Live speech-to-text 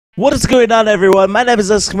What is going on, everyone? My name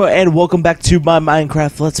is Eskimo, and welcome back to my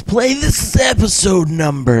Minecraft Let's Play. This is episode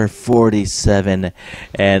number 47,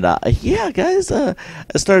 and yeah, guys, I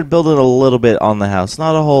started building a little bit on the house.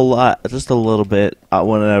 Not a whole lot, just a little bit.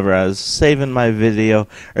 Whenever I was saving my video,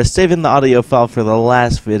 or saving the audio file for the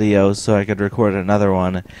last video so I could record another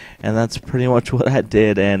one, and that's pretty much what I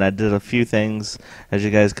did, and I did a few things, as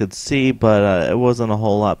you guys could see, but it wasn't a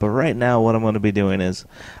whole lot. But right now, what I'm going to be doing is,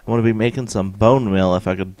 I'm going to be making some bone meal, if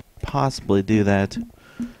I could possibly do that.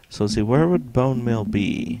 So let's see, where would bone meal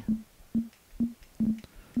be?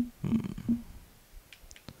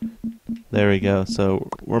 There we go. So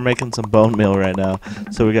we're making some bone meal right now.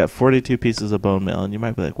 So we got 42 pieces of bone meal, and you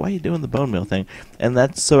might be like, why are you doing the bone meal thing? And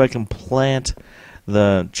that's so I can plant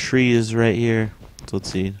the trees right here. So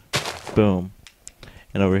let's see, boom,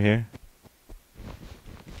 and over here,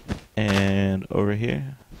 and over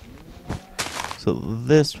here. So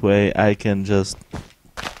this way I can just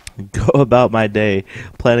go about my day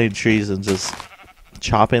planting trees and just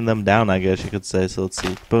chopping them down, I guess you could say. So let's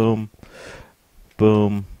see, boom,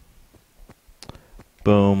 boom,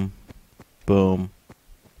 boom, boom,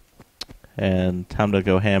 and time to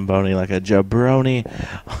go ham boney like a jabroni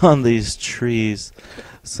on these trees.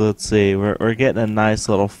 So let's see, we're getting a nice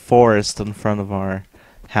little forest in front of our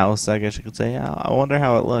house, I guess you could say. I wonder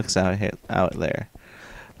how it looks out there.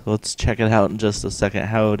 So let's check it out in just a second.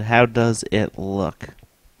 How does it look?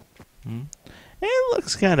 It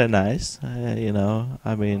looks kind of nice, you know.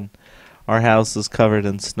 I mean, our house is covered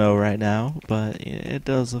in snow right now, but it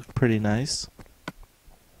does look pretty nice.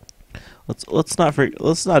 Let's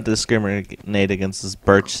not discriminate against this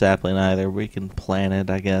birch sapling either. We can plant it,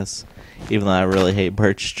 I guess, even though I really hate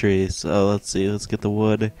birch trees. So let's see. Let's get the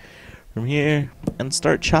wood from here and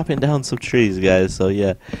start chopping down some trees, guys. So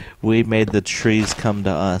yeah, we made the trees come to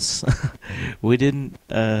us. We didn't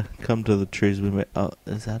come to the trees. We made. Oh,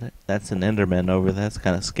 is that it? That's an Enderman over there. That's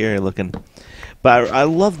kind of scary looking. But I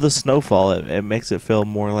love the snowfall. It makes it feel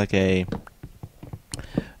more like it's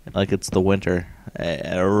the winter.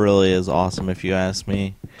 It really is awesome, if you ask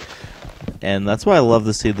me. And that's why I love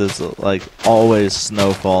to see this like always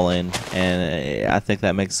snow falling, and I think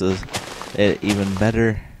that makes it even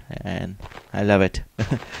better. And I love it.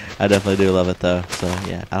 I definitely do love it, though. So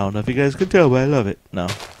yeah, I don't know if you guys can tell, but I love it. No.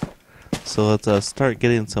 So let's start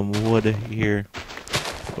getting some wood here.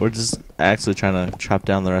 We're just actually trying to chop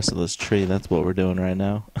down the rest of this tree. That's what we're doing right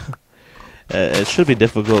now. It should be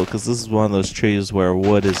difficult because this is one of those trees where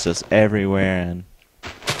wood is just everywhere, and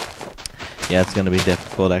yeah, it's going to be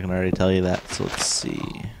difficult. I can already tell you that. So let's see.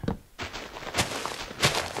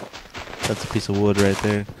 That's a piece of wood right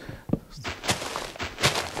there.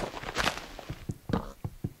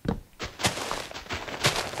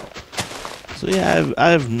 So yeah, I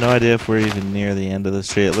have no idea if we're even near the end of this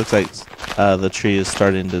tree. It looks like the tree is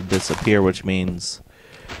starting to disappear, which means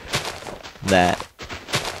that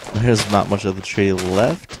there's not much of the tree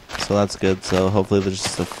left. So that's good. So hopefully there's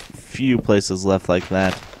just a few places left like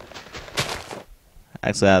that.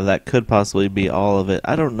 Actually, that could possibly be all of it.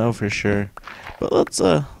 I don't know for sure. But let's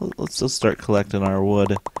just start collecting our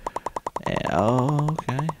wood. Oh,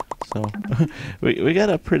 okay. So we got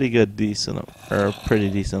a pretty decent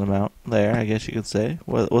amount there, I guess you could say.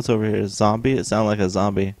 What's over here? A zombie? It sounds like a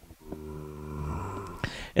zombie.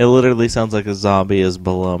 It literally sounds like a zombie is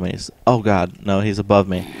below me. Oh god, no, he's above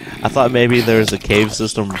me. I thought maybe there's a cave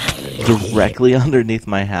system directly underneath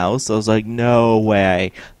my house. I was like, no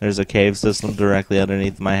way. There's a cave system directly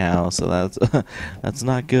underneath my house. So that's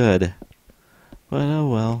not good. But oh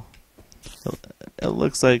well. It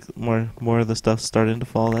looks like more of the stuff's starting to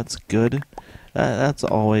fall. That's good. That's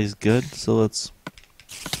always good. So let's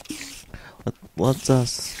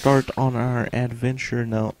start on our adventure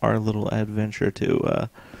now. Our little adventure to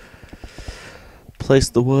place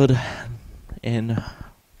the wood in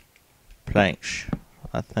planks.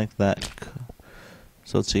 I think that.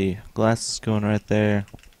 So let's see. Glass is going right there,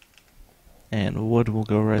 and wood will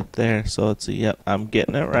go right there. So let's see. Yep, I'm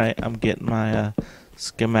getting it right. I'm getting my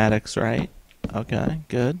schematics right. Okay,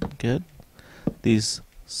 good. These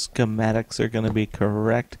schematics are going to be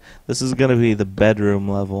correct. This is going to be the bedroom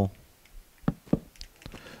level.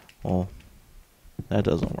 Well, that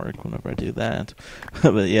doesn't work whenever I do that.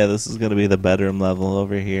 But yeah, this is going to be the bedroom level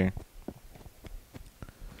over here.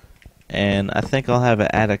 And I think I'll have an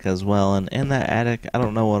attic as well. And in that attic, I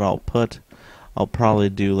don't know what I'll put. I'll probably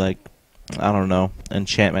do like, I don't know,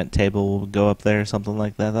 enchantment table will go up there or something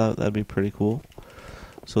like that. That'd be pretty cool.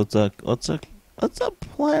 So let's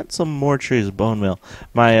plant some more trees. Bone meal.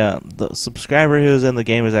 My the subscriber who's in the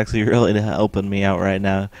game is actually really helping me out right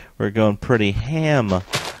now. We're going pretty ham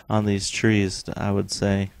on these trees, I would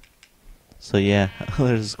say. So yeah,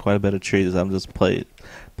 there's quite a bit of trees. I'm just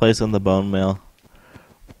placing the bone meal.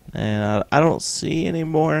 And I don't see any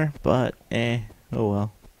more, but oh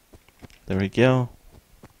well. There we go.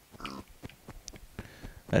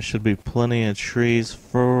 That should be plenty of trees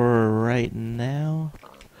for right now.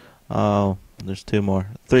 Oh, there's 2 more.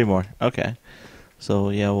 3 more. Okay. So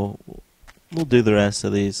yeah, we'll do the rest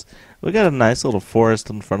of these. We got a nice little forest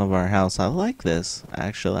in front of our house. I like this.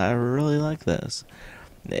 Actually, I really like this.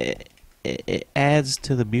 It adds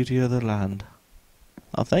to the beauty of the land.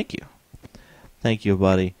 Oh, thank you. Thank you,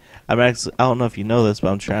 buddy. I don't know if you know this,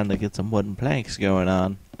 but I'm trying to get some wooden planks going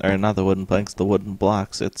on. Or not the wooden planks, the wooden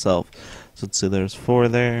blocks itself. So let's see, there's 4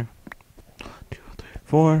 there. 1, 2, 3,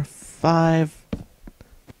 4, 5,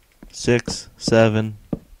 6, 7.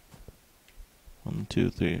 1, 2,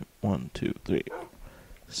 3, 1, 2, 3,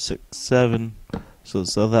 6, 7.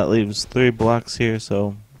 So that leaves 3 blocks here,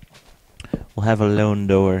 so we'll have a lone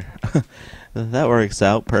door. That works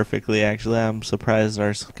out perfectly, actually. I'm surprised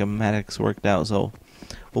our schematics worked out. So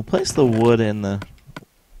we'll place the wood in the...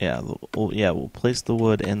 we'll place the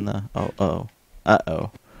wood in the... Uh-oh. I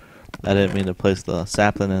didn't mean to place the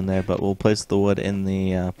sapling in there, but we'll place the wood in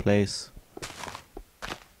the place.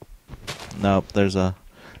 Nope, there's a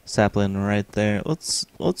sapling right there. Let's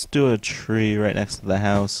do a tree right next to the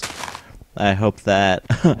house. I hope that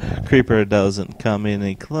creeper doesn't come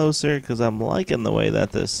any closer, because I'm liking the way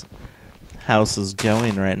that this house is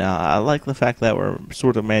going right now. I like the fact that we're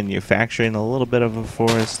sort of manufacturing a little bit of a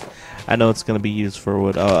forest. I know it's going to be used for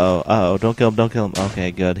wood. Don't kill him.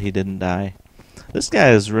 Okay, good. He didn't die. This guy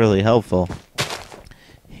is really helpful.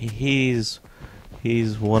 He's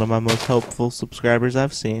one of my most helpful subscribers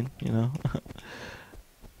I've seen, you know.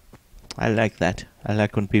 I like that. I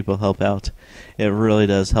like when people help out. It really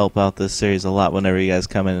does help out this series a lot whenever you guys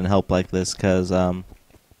come in and help like this, because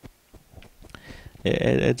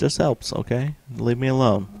it just helps, okay? Leave me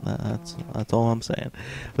alone. That's all I'm saying.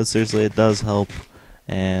 But seriously, it does help.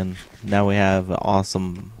 And now we have an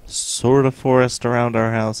awesome sort of forest around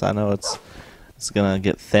our house. I know it's gonna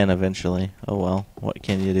get thin eventually. Oh well, what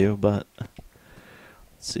can you do? But let's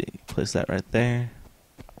see, place that right there.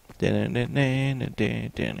 Let's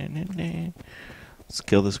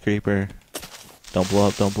kill this creeper. Don't blow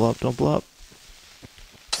up, don't blow up, don't blow up.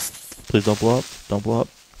 Please don't blow up, don't blow up.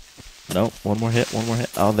 Nope, one more hit.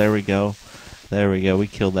 Oh, there we go. We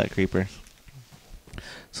killed that creeper.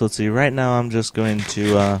 So let's see, right now I'm just going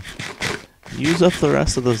to use up the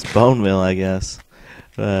rest of this bone meal, I guess.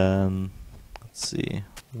 Let's see,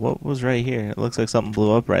 what was right here? It looks like something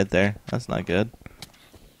blew up right there. That's not good.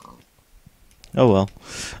 Oh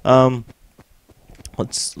well.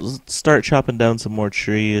 Let's start chopping down some more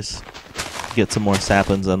trees. Get some more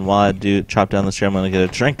saplings, and while I do chop down this tree, I'm gonna get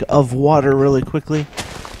a drink of water really quickly.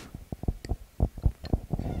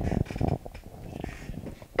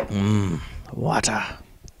 Water.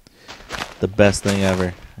 The best thing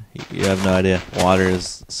ever. You have no idea. Water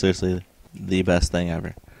is seriously the best thing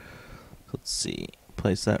ever. Let's see.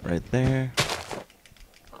 Place that right there.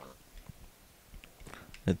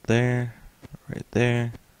 Right there. Right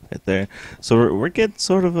there. Right there. So we're getting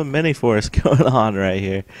sort of a mini forest going on right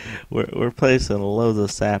here. We're placing loads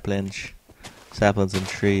of saplings and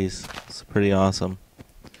trees. It's pretty awesome.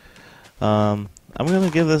 I'm gonna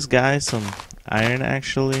give this guy some iron,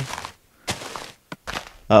 actually.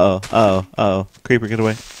 Uh-oh. Creeper, get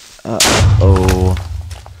away. Uh-oh.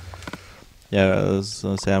 Yeah, I was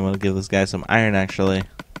gonna say I'm gonna give this guy some iron, actually.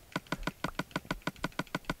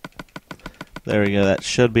 There we go. That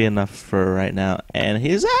should be enough for right now. And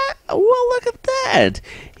he's well, look at that.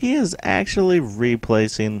 He is actually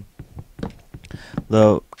replacing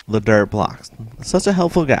the dirt blocks. Such a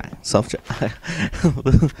helpful guy. This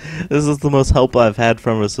is the most help I've had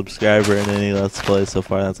from a subscriber in any Let's Play so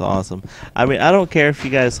far. That's awesome. I mean, I don't care if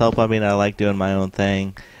you guys help. I mean, I like doing my own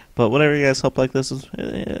thing. But whenever you guys help like this,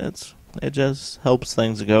 it just helps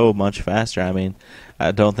things go much faster. I mean,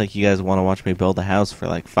 I don't think you guys want to watch me build a house for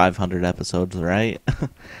like 500 episodes, right?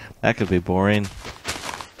 That could be boring.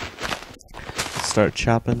 Let's start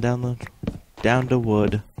chopping down to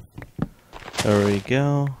wood. There we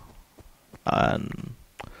go. And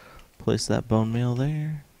place that bone meal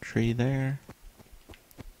there. Tree there.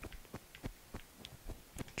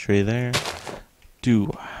 Tree there.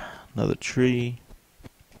 Do another tree.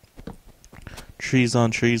 Trees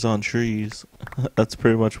on trees on trees. That's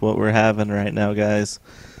pretty much what we're having right now, guys.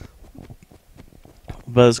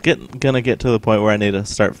 But it's gonna get to the point where I need to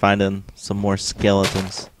start finding some more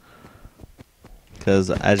skeletons. Because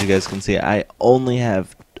as you guys can see, I only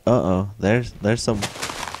have... there's some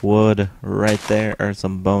wood right there, or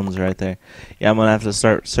some bones right there. Yeah, I'm gonna have to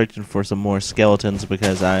start searching for some more skeletons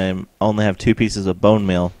because I only have 2 pieces of bone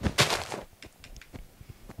meal.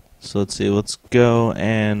 So let's see, let's go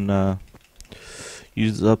and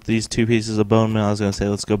use up these 2 pieces of bone meal. I was gonna say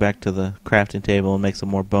let's go back to the crafting table and make some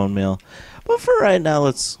more bone meal. But for right now,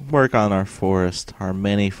 let's work on our forest, our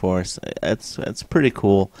mini forest. It's pretty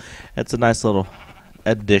cool. It's a nice little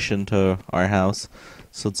addition to our house.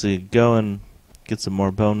 So let's see, go and get some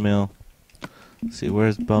more bone meal. Let's see,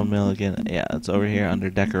 where's bone meal again? Yeah, it's over here under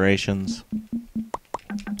decorations.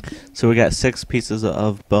 So we got 6 pieces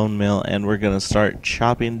of bone meal, and we're gonna start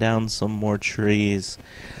chopping down some more trees.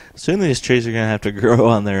 Soon these trees are gonna have to grow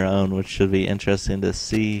on their own, which should be interesting to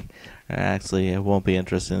see. Actually, it won't be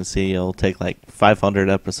interesting to see. It'll take like 500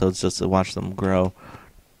 episodes just to watch them grow.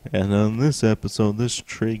 And on this episode, this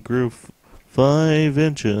tree grew 5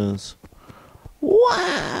 inches.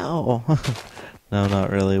 Wow! No,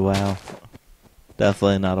 not really wow.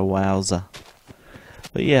 Definitely not a wowza.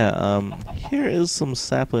 But yeah, here is some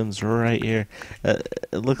saplings right here.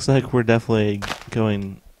 It looks like we're definitely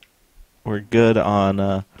we're good on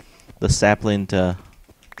the sapling to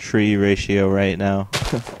tree ratio right now.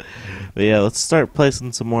 But yeah, let's start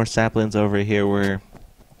placing some more saplings over here where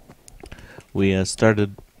we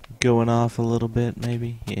started going off a little bit,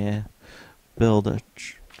 maybe. Yeah. Build a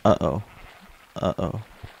uh-oh. Uh-oh.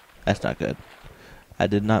 That's not good. I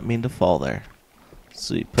did not mean to fall there.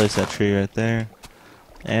 So you place that tree right there.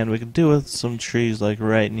 And we can do with some trees like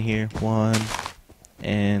right in here. 1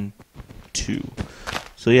 and 2.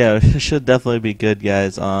 So yeah, it should definitely be good,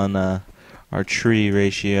 guys, on our tree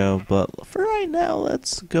ratio. But for right now,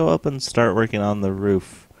 let's go up and start working on the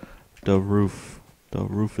roof. The roof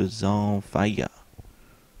is on fire.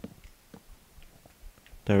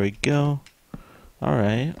 There we go.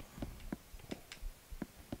 Alright.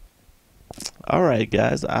 Alright,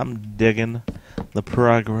 guys, I'm digging the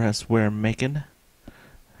progress we're making.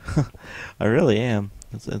 I really am.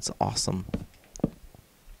 It's awesome.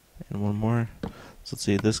 And one more. So let's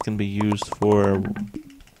see, this can be used for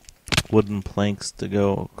wooden planks to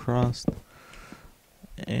go across.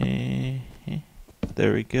 There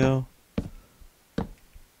we go.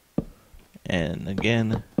 And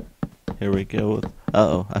again, here we go with,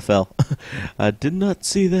 uh-oh, I fell. I did not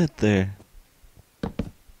see that there.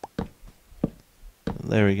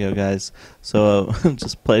 There we go, guys. So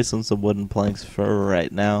just placing some wooden planks for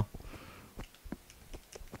right now.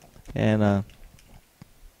 And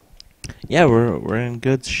yeah, we're in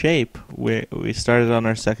good shape. We started on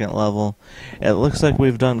our 2nd level. It looks like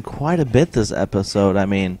we've done quite a bit this episode. I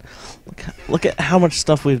mean, look at how much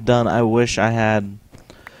stuff we've done. I wish I had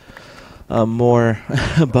more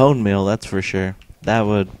bone meal, that's for sure. That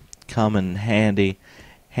would come in handy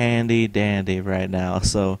dandy right now.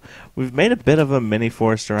 So we've made a bit of a mini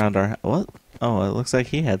forest around our what? Oh, it looks like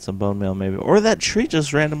he had some bone meal maybe, or that tree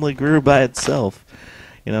just randomly grew by itself.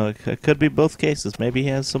 You know, it could be both cases. Maybe he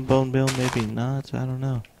has some bone meal, maybe not. I don't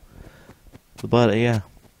know. But yeah,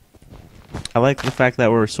 I like the fact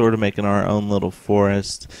that we're sort of making our own little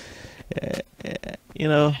forest. You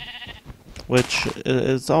know, which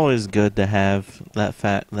is always good to have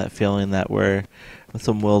that feeling that we're with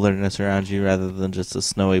some wilderness around you rather than just a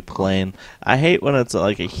snowy plain. I hate when it's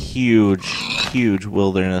like a huge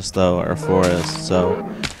wilderness though, or forest. So,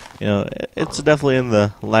 you know, it's definitely in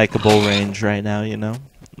the likable range right now, you know.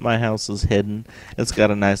 My house is hidden. It's got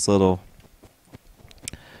a nice little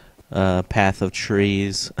path of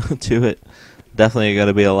trees to it. Definitely got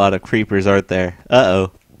to be a lot of creepers, aren't there?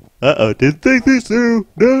 Uh-oh. Uh-oh, didn't think this through.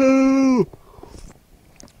 No!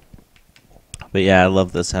 But yeah, I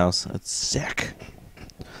love this house. It's sick.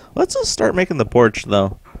 Let's just start making the porch,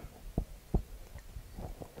 though.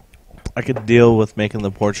 I could deal with making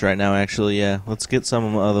the porch right now, actually, yeah. Let's get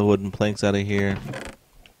some of the wooden planks out of here.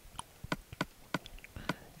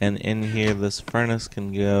 And in here, this furnace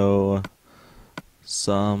can go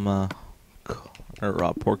some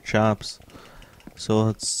raw pork chops. So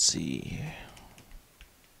let's see.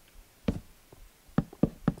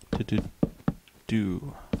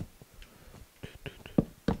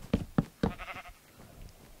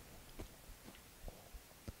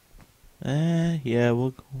 Yeah,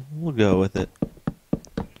 we'll go with it.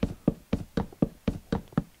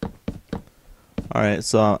 Alright,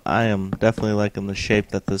 so I am definitely liking the shape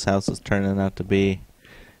that this house is turning out to be.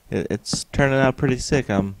 It's turning out pretty sick.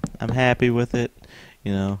 I'm happy with it.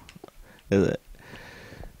 You know,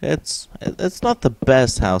 it's not the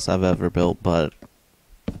best house I've ever built, but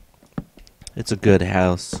it's a good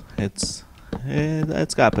house. It's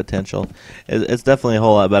got potential. It's definitely a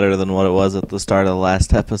whole lot better than what it was at the start of the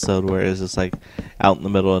last episode, where it's just like out in the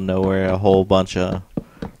middle of nowhere, a whole bunch of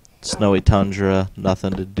snowy tundra,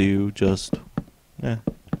 nothing to do, just, yeah.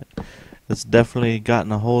 It's definitely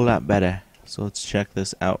gotten a whole lot better. So let's check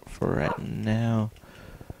this out for right now.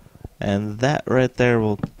 And that right there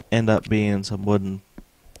will end up being some wooden,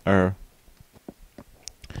 or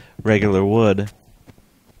regular wood.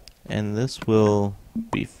 And this will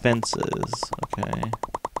be fences, okay.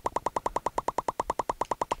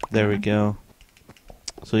 There we go.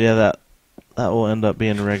 So yeah, that will end up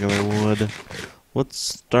being regular wood. Let's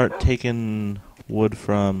start taking wood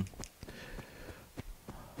from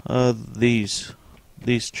these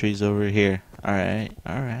trees over here. Alright.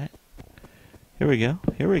 Here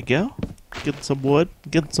we go. Get some wood.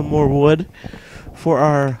 Get some more wood for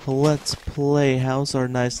our Let's Play house, our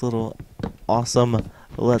nice little awesome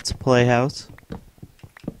Let's Play house.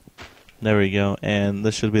 There we go, and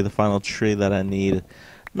this should be the final tree that I need.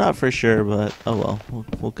 Not for sure, but oh well,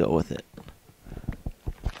 we'll go with it.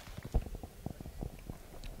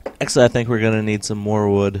 Actually, I think we're gonna need some more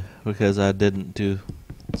wood because I didn't do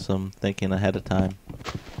some thinking ahead of time.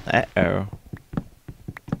 Uh-oh.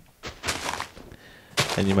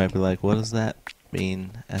 And you might be like, what does that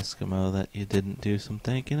mean, Eskimo, that you didn't do some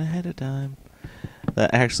thinking ahead of time?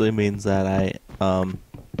 That actually means that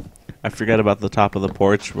I forgot about the top of the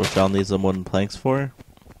porch, which I'll need some wooden planks for.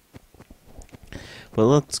 But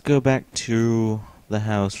let's go back to the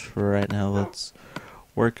house for right now. Let's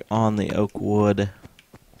work on the oak wood.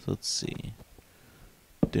 So let's see.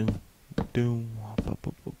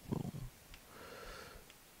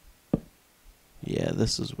 Yeah,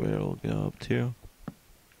 this is where it'll go up to.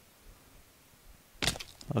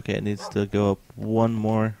 Okay, it needs to go up one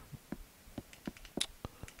more.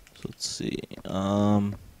 So let's see.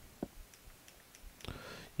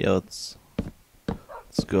 Yeah, let's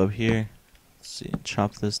go up here. Let's see,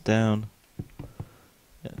 chop this down.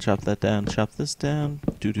 Yeah, chop that down. Chop this down.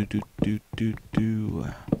 Do.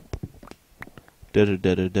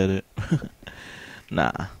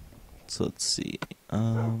 Nah. So let's see.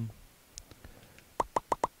 And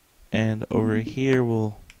over here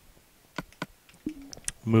we'll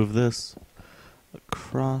move this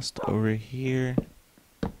across over here.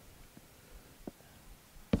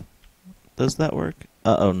 Does that work?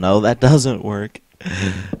 Uh-oh, no, that doesn't work.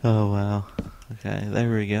 Oh, wow. Okay,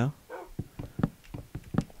 there we go.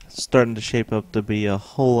 It's starting to shape up to be a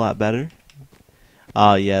whole lot better.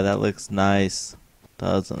 Oh, yeah, that looks nice,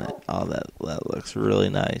 doesn't it? Oh, that looks really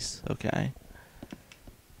nice. Okay.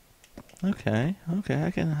 Okay,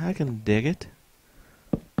 I can dig it.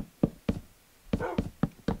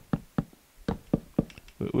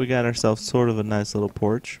 We got ourselves sort of a nice little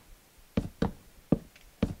porch.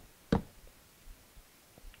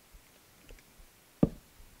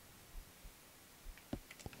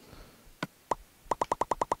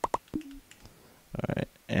 Alright,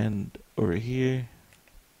 and over here,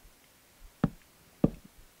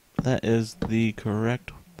 that is the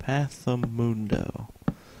correct Pathamundo.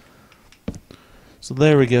 So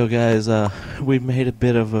there we go, guys. We made a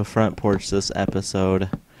bit of a front porch this episode.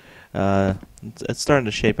 It's starting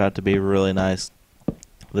to shape out to be really nice.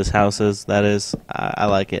 This house is, that is. I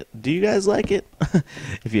like it. Do you guys like it?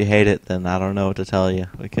 If you hate it, then I don't know what to tell you,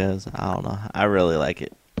 because I don't know. I really like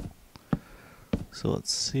it. So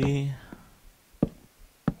let's see.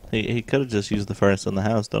 He could have just used the furnace in the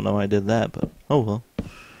house. Don't know why I did that, but oh well.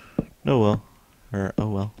 No well. Or oh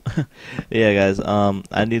well. Yeah, guys,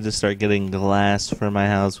 I need to start getting glass for my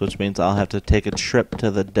house, which means I'll have to take a trip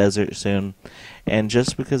to the desert soon. And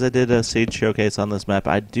just because I did a seed showcase on this map,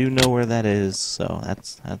 I do know where that is, so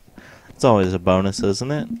that's always a bonus,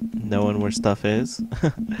 isn't it? Knowing where stuff is.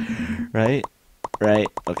 Right? Right.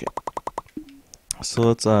 Okay. So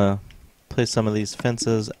let's place some of these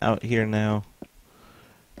fences out here now.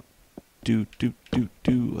 Do.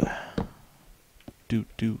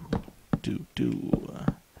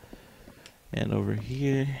 And over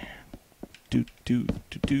here, do.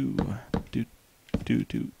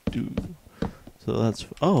 So that's,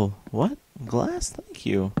 oh, what? Glass? Thank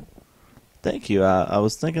you. I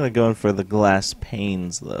was thinking of going for the glass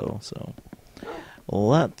panes though, so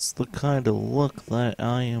that's the kind of look that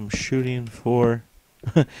I am shooting for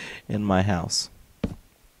in my house.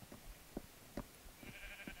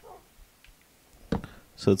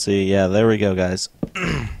 So let's see, yeah, there we go, guys.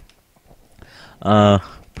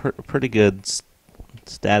 Pretty good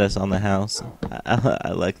status on the house.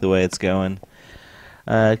 I like the way it's going.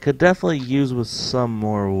 Could definitely use with some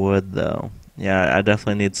more wood, though. Yeah, I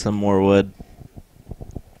definitely need some more wood.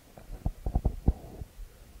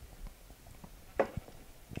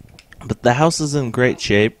 But the house is in great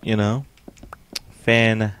shape, you know.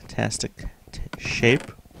 Fantastic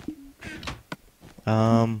shape.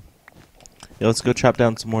 Yeah, let's go chop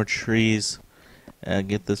down some more trees and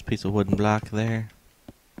get this piece of wooden block there.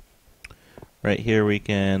 Right here we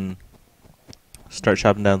can start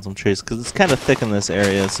chopping down some trees because it's kind of thick in this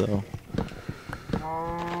area, so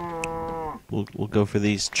we'll go for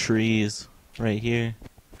these trees right here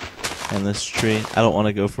and this tree. I don't want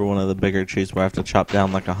to go for one of the bigger trees where I have to chop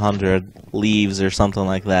down like 100 leaves or something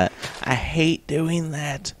like that. I hate doing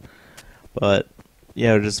that. But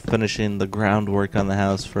yeah, we're just finishing the groundwork on the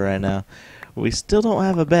house for right now. We still don't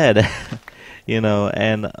have a bed. You know,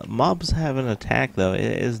 and mobs have an attack though. It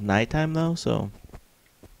is nighttime though, so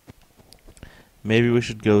maybe we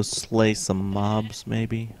should go slay some mobs,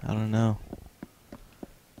 maybe? I don't know.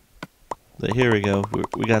 But here we go.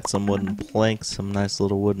 We got some wooden planks, some nice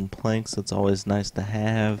little wooden planks. It's always nice to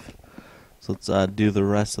have. So let's do the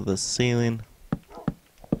rest of the ceiling.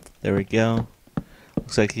 There we go.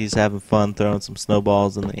 Looks like he's having fun throwing some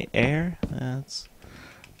snowballs in the air. It's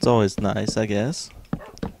always nice, I guess.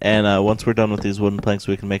 And once we're done with these wooden planks,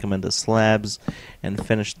 we can make them into slabs and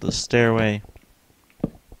finish the stairway.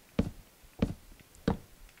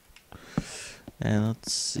 And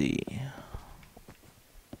let's see.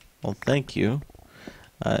 Well, thank you.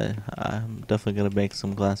 I'm definitely going to make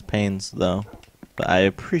some glass panes, though. But I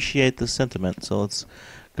appreciate the sentiment, so let's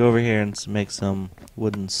go over here and make some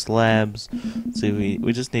wooden slabs. See,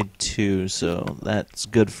 we just need 2, so that's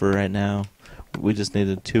good for right now. We just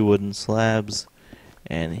needed 2 wooden slabs.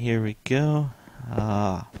 And here we go.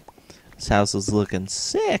 This house is looking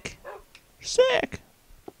sick. Sick.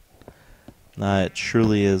 It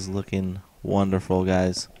truly is looking wonderful,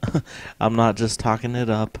 guys. I'm not just talking it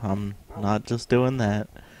up. I'm not just doing that.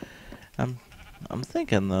 I'm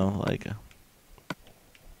thinking though, like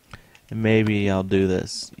maybe I'll do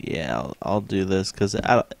this. Yeah, I'll do this because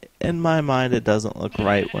in my mind it doesn't look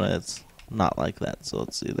right when it's not like that. So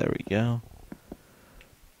let's see. There we go.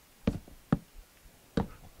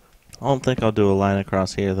 I don't think I'll do a line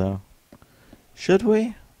across here, though. Should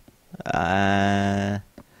we? Nah.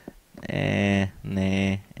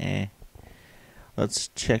 Let's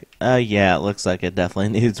check. Yeah, it looks like it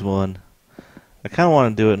definitely needs one. I kind of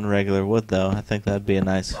want to do it in regular wood, though. I think that'd be a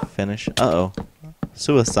nice finish. Uh-oh.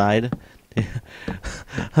 Suicide.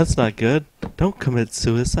 That's not good. Don't commit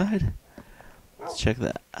suicide. Let's check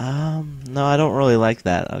that. No, I don't really like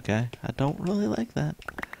that, okay? I don't really like that.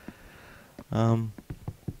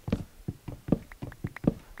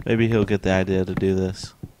 Maybe he'll get the idea to do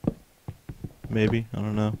this. Maybe, I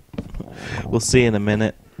don't know. We'll see in a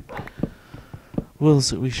minute.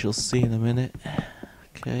 We shall see in a minute.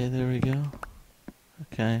 Okay, there we go.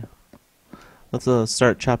 Okay. Let's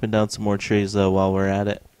start chopping down some more trees though while we're at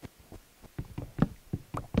it.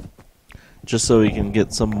 Just so we can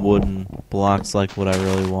get some wooden blocks like what I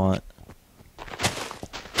really want.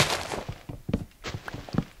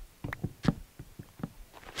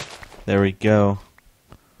 There we go.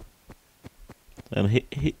 And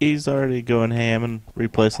he's already going ham and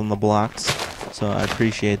replacing the blocks, so I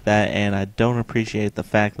appreciate that. And I don't appreciate the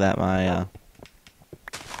fact that my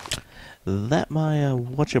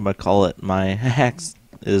my axe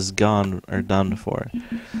is gone or done for.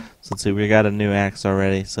 So let's see, we got a new axe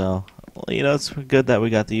already. So you know, it's good that we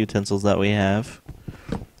got the utensils that we have.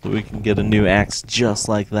 We can get a new axe just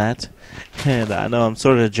like that. And I know I'm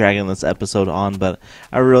sort of dragging this episode on, but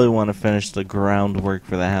I really want to finish the groundwork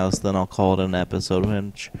for the house. Then I'll call it an episode.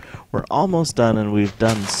 Which we're almost done, and we've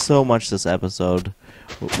done so much this episode.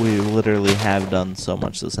 We literally have done so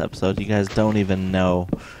much this episode. You guys don't even know.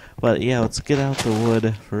 But yeah, let's get out the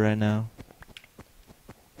wood for right now.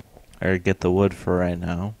 Or get the wood for right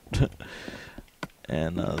now.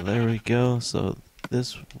 And there we go. So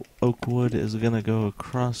this oak wood is gonna go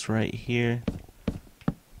across right here.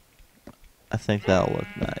 I think that'll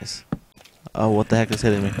look nice. Oh, what the heck is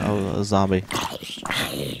hitting me? Oh, a zombie.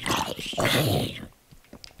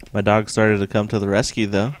 My dog started to come to the rescue,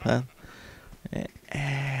 though. I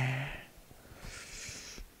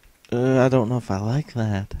don't know if I like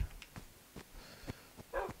that.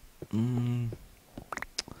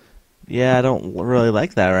 Yeah, I don't really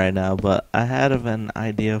like that right now, but I had an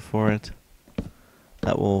idea for it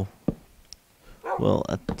that we'll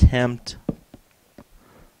attempt.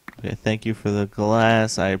 Okay, thank you for the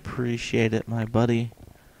glass. I appreciate it, my buddy.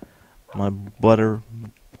 My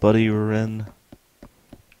buddy Ren.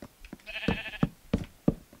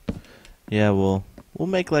 Yeah, we'll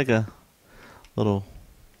make like a little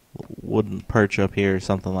wooden perch up here or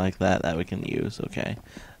something like that that we can use. Okay,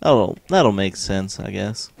 that'll make sense, I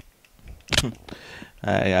guess.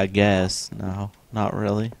 I guess. No, not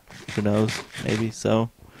really. Who knows? Maybe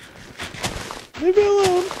so. Maybe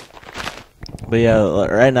alone. But yeah,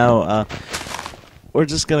 right now, we're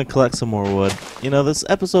just gonna collect some more wood. You know, this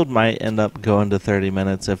episode might end up going to 30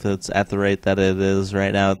 minutes if it's at the rate that it is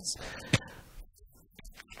right now.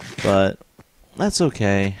 But that's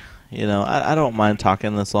okay. You know, I don't mind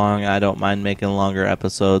talking this long. I don't mind making longer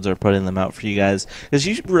episodes or putting them out for you guys. Because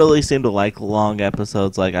you really seem to like long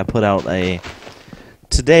episodes. Like, I put out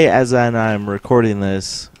today, as I'm recording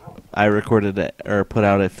this, I recorded or put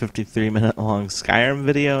out a 53-minute long Skyrim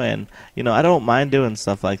video. And, you know, I don't mind doing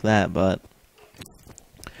stuff like that. But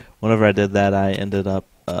whenever I did that, I ended up,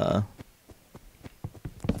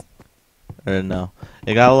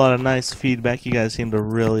 it got a lot of nice feedback. You guys seem to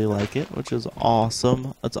really like it, which is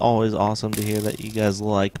awesome. It's always awesome to hear that you guys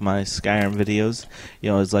like my Skyrim videos.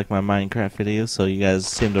 You always like my Minecraft videos, so you guys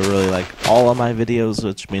seem to really like all of my videos,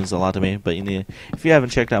 which means a lot to me. But if you haven't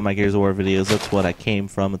checked out my Gears of War videos, that's what I came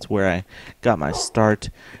from. It's where I got my start.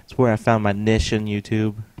 It's where I found my niche in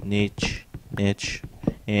YouTube. Niche.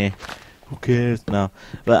 Who cares? No.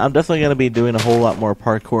 But I'm definitely going to be doing a whole lot more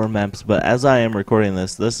parkour maps. But as I am recording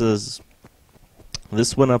this, this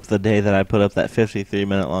went up the day that I put up that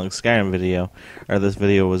 53-minute long Skyrim video, or this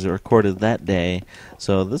video was recorded that day,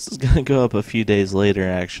 so this is going to go up a few days later,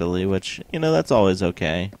 actually, which, you know, that's always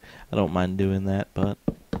okay. I don't mind doing that, but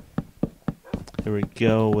here we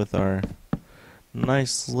go with our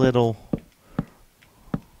nice little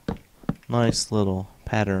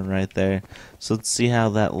pattern right there. So let's see how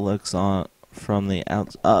that looks on from the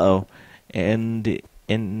outside. Uh-oh, and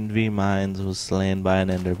Envy Mines was slain by an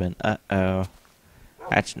Enderman. Uh-oh.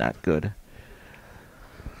 That's not good.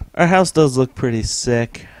 Our house does look pretty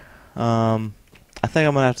sick. I think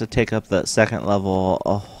I'm going to have to take up that second level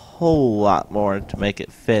a whole lot more to make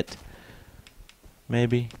it fit.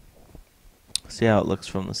 Maybe. See how it looks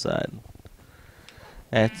from the side.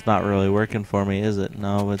 It's not really working for me, is it?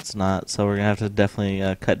 No, it's not. So we're going to have to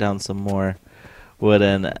definitely cut down some more wood.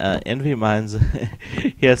 And Envy Mines,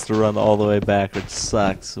 he has to run all the way back, which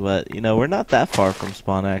sucks. But, you know, we're not that far from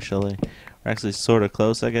spawn, actually. We're actually sort of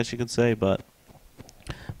close, I guess you could say, but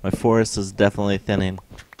my forest is definitely thinning.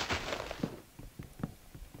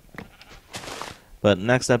 But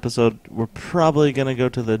next episode, we're probably going to go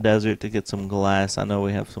to the desert to get some glass. I know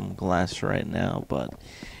we have some glass right now, but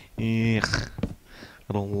I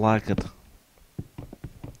don't like it.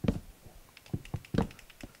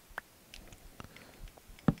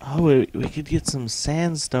 Oh, we could get some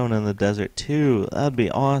sandstone in the desert, too. That'd be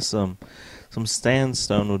awesome. Some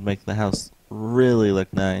sandstone would make the house really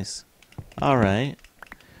look nice. Alright.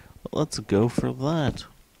 Well, let's go for that.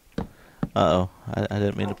 Uh-oh. I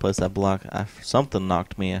didn't mean to place that block. Something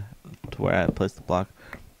knocked me to where I placed the block.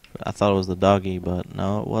 I thought it was the doggy, but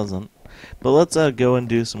no, it wasn't. But let's go and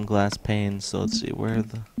do some glass panes. So let's see, where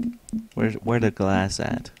the glass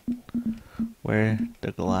at? Where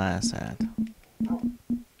the glass at?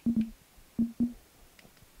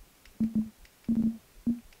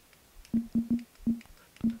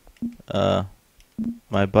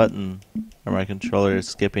 My button or my controller is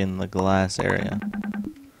skipping the glass area,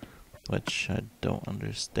 which I don't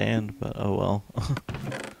understand, but oh well.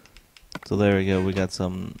 So there we go, we got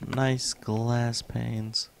some nice glass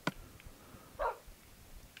panes.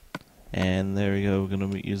 And there we go, we're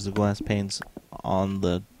gonna use the glass panes on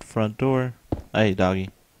the front door. Hey doggy,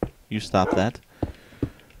 you stop that.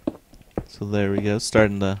 So there we go,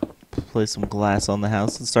 starting to place some glass on the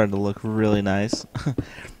house. It's starting to look really nice.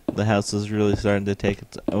 The house is really starting to take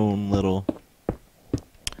its own little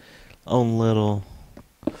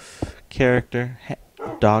character. Hey,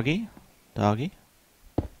 doggy?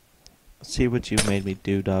 See what you've made me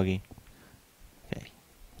do, doggy. Okay.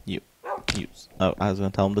 You. Oh, I was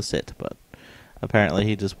going to tell him to sit, but apparently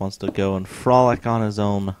he just wants to go and frolic on his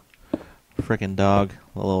own. Frickin' dog,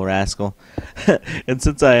 the little rascal. And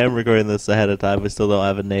since I am recording this ahead of time, we still don't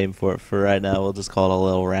have a name for it for right now. We'll just call it a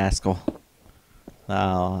little rascal.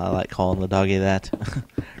 Oh, I like calling the doggy that.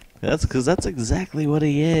 That's because that's exactly what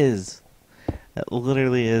he is. That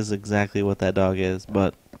literally is exactly what that dog is.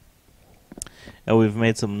 But we've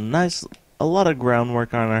made a lot of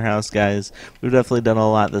groundwork on our house, guys. We've definitely done a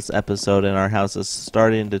lot this episode, and our house is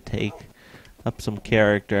starting to take up some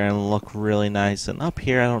character and look really nice. And up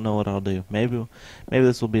here, I don't know what I'll do. Maybe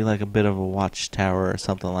this will be like a bit of a watchtower or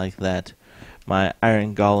something like that. My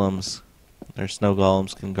iron golems or snow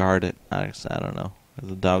golems can guard it. I don't know.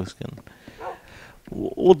 The dogs can.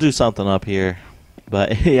 We'll do something up here.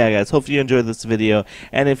 But yeah, guys, hopefully you enjoyed this video.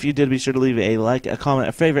 And if you did, be sure to leave a like, a comment,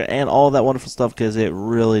 a favorite, and all that wonderful stuff, because it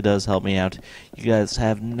really does help me out. You guys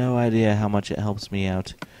have no idea how much it helps me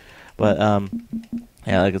out. But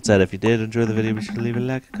yeah, like I said, if you did enjoy the video, be sure to leave a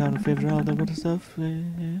like, a comment, a favorite, all that wonderful stuff.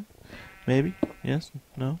 Yeah. Maybe? Yes?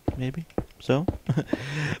 No? Maybe? So,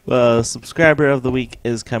 subscriber of the week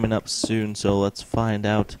is coming up soon, so let's find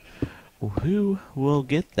out who will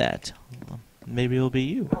get that. Maybe it'll be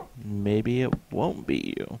you. Maybe it won't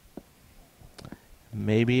be you.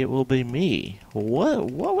 Maybe it will be me.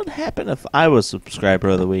 What would happen if I was subscriber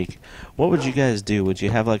of the week? What would you guys do? Would you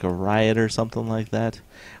have like a riot or something like that?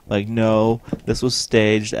 Like, no, this was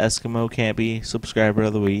staged. Eskimo can't be subscriber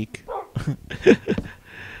of the week.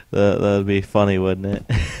 That would be funny, wouldn't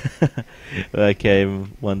it? I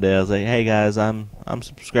came one day, I was like, "Hey guys, I'm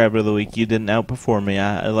subscriber of the week. You didn't outperform me.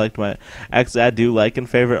 I liked my. Actually, I do like and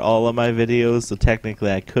favorite all of my videos, so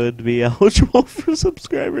technically I could be eligible for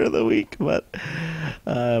subscriber of the week, but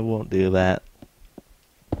I won't do that.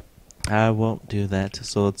 I won't do that.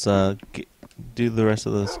 So let's do the rest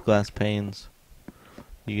of those glass panes.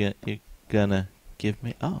 You're gonna give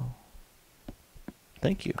me? Oh,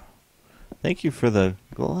 thank you. Thank you for the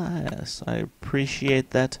glass. I appreciate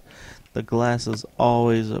that. The glass is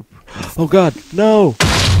always a... Oh god, no!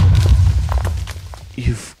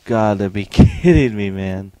 You've gotta be kidding me,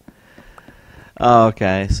 man. Oh,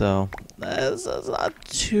 okay, so that's not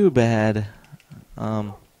too bad.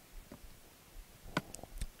 Yeah,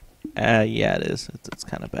 it is. It's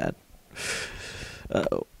kind of bad.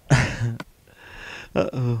 Uh-oh.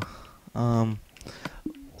 Uh-oh.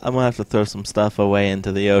 I'm gonna have to throw some stuff away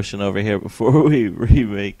into the ocean over here before we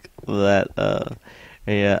remake that.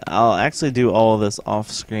 Yeah, I'll actually do all of this off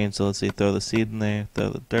screen. So let's see, throw the seed in there, throw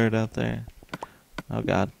the dirt out there. Oh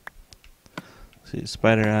god. See,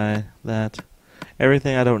 spider eye, that.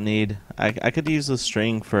 Everything I don't need. I could use the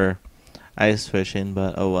string for ice fishing,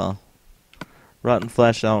 but oh well. Rotten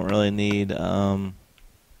flesh I don't really need.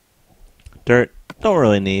 Dirt. Don't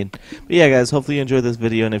really need. But yeah, guys, hopefully you enjoyed this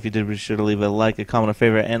video, and if you did, be sure to leave a like, a comment, a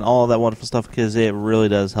favorite, and all of that wonderful stuff, because it really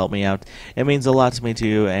does help me out. It means a lot to me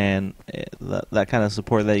too, and that kind of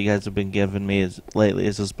support that you guys have been giving me lately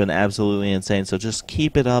has just been absolutely insane. So just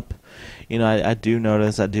keep it up. You know, I do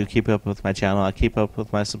notice, I do keep up with my channel, I keep up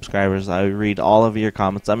with my subscribers, I read all of your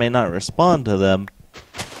comments. I may not respond to them.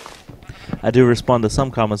 I do respond to some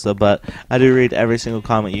comments though, but I do read every single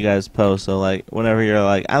comment you guys post. So like, whenever you're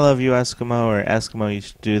like, "I love you, Eskimo," or "Eskimo, you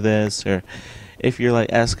should do this," or if you're like,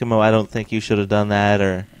 "Eskimo, I don't think you should have done that,"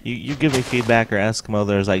 or you give me feedback, or "Eskimo,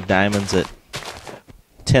 there's like diamonds at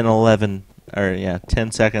 10, 11, or yeah,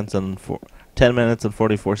 10 seconds and 10 minutes and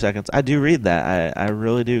 44 seconds. I do read that. I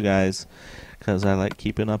really do, guys, because I like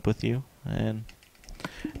keeping up with you, and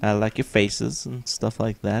I like your faces and stuff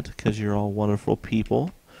like that, because you're all wonderful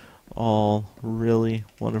people. All really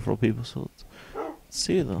wonderful people. So let's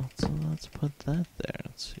see though. So let's put that there.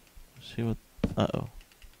 Let's see what. Well,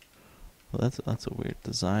 that's a weird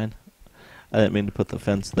design. I didn't mean to put the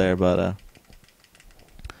fence there, but let's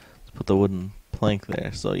put the wooden plank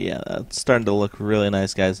there. So yeah, that's starting to look really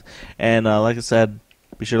nice, guys. And like I said,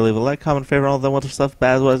 be sure to leave a like, comment, favorite, all that wonderful stuff.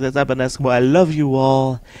 Bad was guys. I've been Eskimo. I love you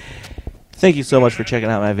all. Thank you so much for checking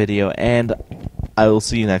out my video, and I will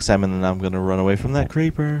see you next time. And then I'm gonna run away from that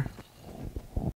creeper.